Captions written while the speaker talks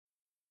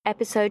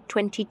Episode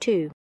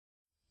 22.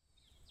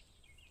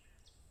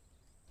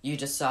 You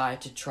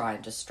decide to try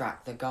and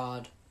distract the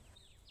guard.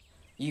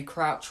 You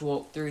crouch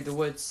walk through the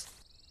woods,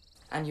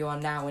 and you are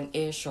now in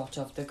earshot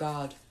of the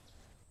guard.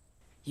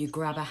 You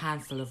grab a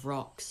handful of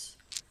rocks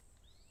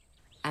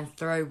and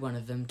throw one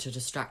of them to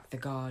distract the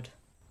guard.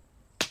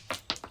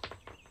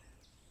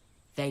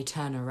 They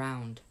turn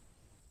around.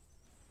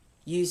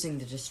 Using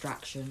the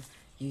distraction,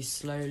 you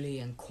slowly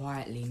and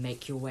quietly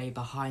make your way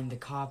behind the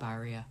car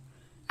barrier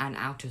and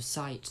out of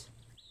sight.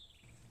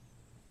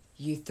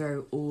 You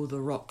throw all the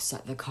rocks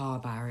at the car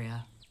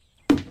barrier.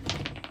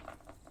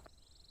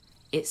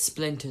 It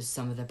splinters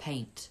some of the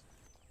paint.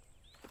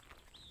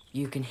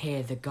 You can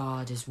hear the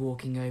guard is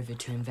walking over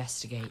to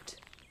investigate.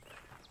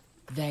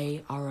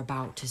 They are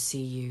about to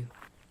see you.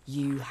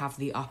 You have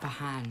the upper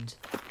hand,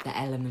 the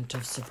element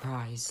of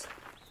surprise.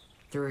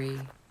 3,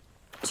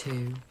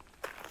 2,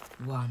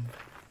 1.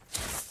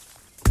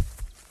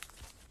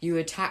 You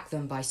attack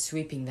them by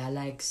sweeping their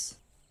legs.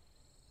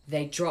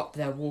 They drop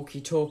their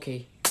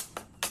walkie-talkie.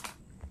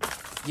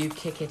 You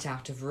kick it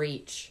out of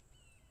reach.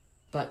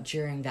 But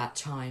during that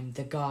time,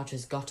 the guard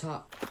has got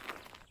up.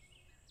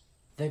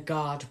 The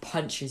guard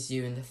punches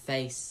you in the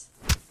face.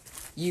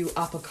 You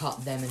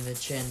uppercut them in the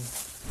chin.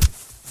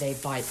 They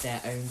bite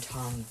their own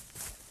tongue.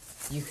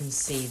 You can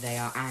see they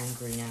are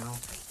angry now.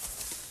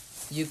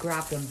 You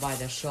grab them by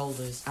their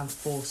shoulders and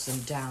force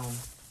them down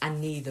and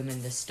knee them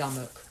in the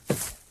stomach.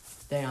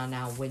 They are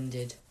now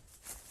winded.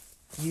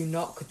 You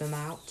knock them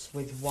out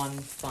with one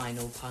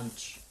final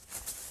punch.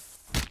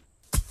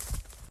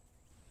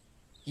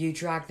 You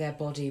drag their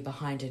body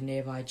behind a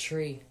nearby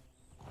tree.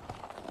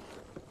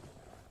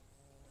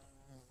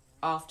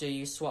 After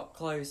you swap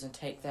clothes and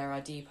take their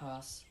ID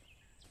pass.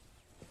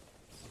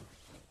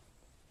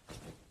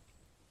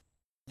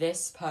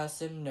 This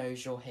person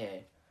knows you're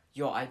here.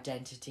 Your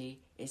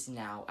identity is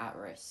now at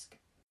risk.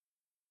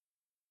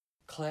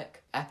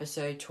 Click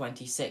episode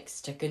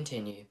 26 to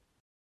continue.